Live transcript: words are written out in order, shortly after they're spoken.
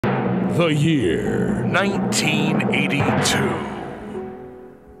The year 1982.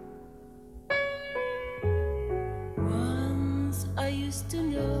 Once I used to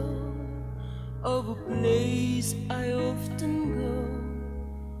know of a place I often go.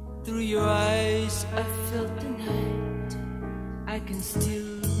 Through your eyes I felt the night, I can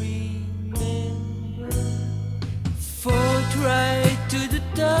still remember. Fought right to the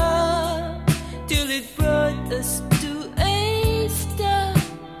top till it brought us to a stop.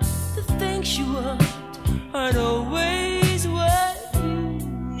 The things you want aren't always what you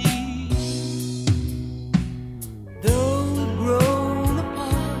need. Though we've grown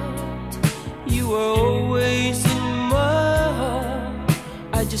apart, you are always in my heart.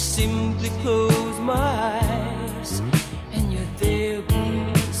 I just simply close my eyes and you're there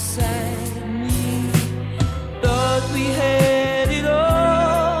beside me. Thought we had it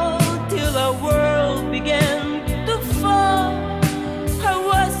all till our world began to fall. I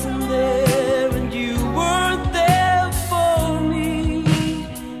wasn't there and you weren't there for me.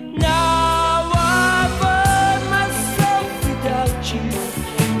 Now I find myself without you.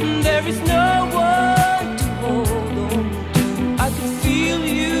 There is no one to hold on to. I can feel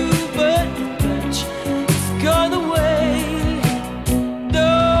you, but the touch has gone away.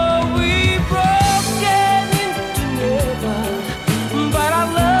 Though we broken into never, but our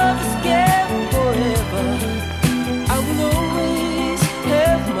love is kept forever. I will always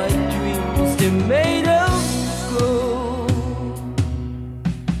have my dreams, they're made of gold.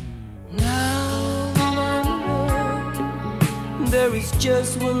 Now I know there is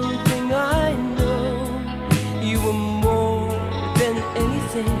just one thing I know. You were more than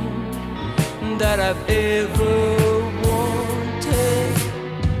anything that I've ever wanted.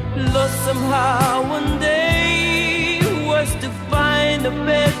 Lost somehow one day was to find a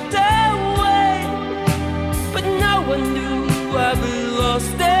better way, but no one knew I've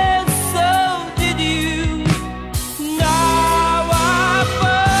lost and so did you. Now I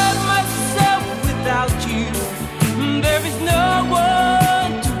find myself without you. There is no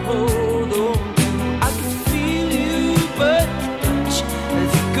one to hold on to. I can feel you, but the touch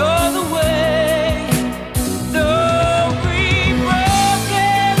has gone away. Though we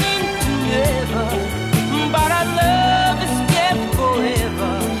broken into never, but our love is kept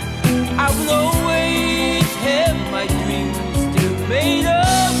forever. I will always have my dreams still made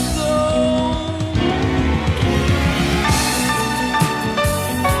of gold.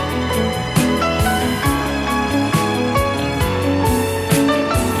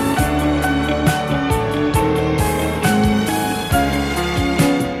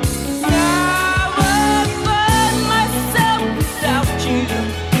 Now I find myself without you.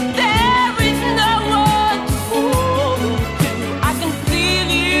 There is no one to hold on to. I can feel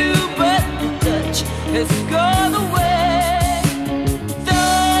you, but the touch has gone away.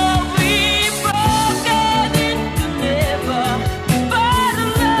 Though we broken into never, but our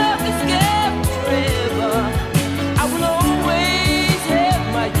love is kept forever. I will always have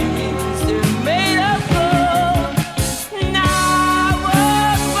my dreams, they're made of gold. Now I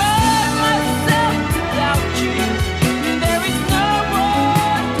find myself without you. There is no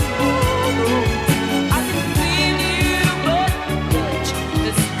one to hold on to. I can feel you, but the touch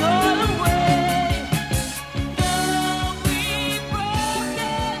has gone away. Though we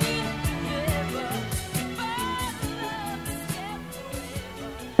broken into never, but love is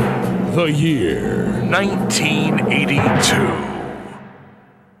kept forever. The year 1982.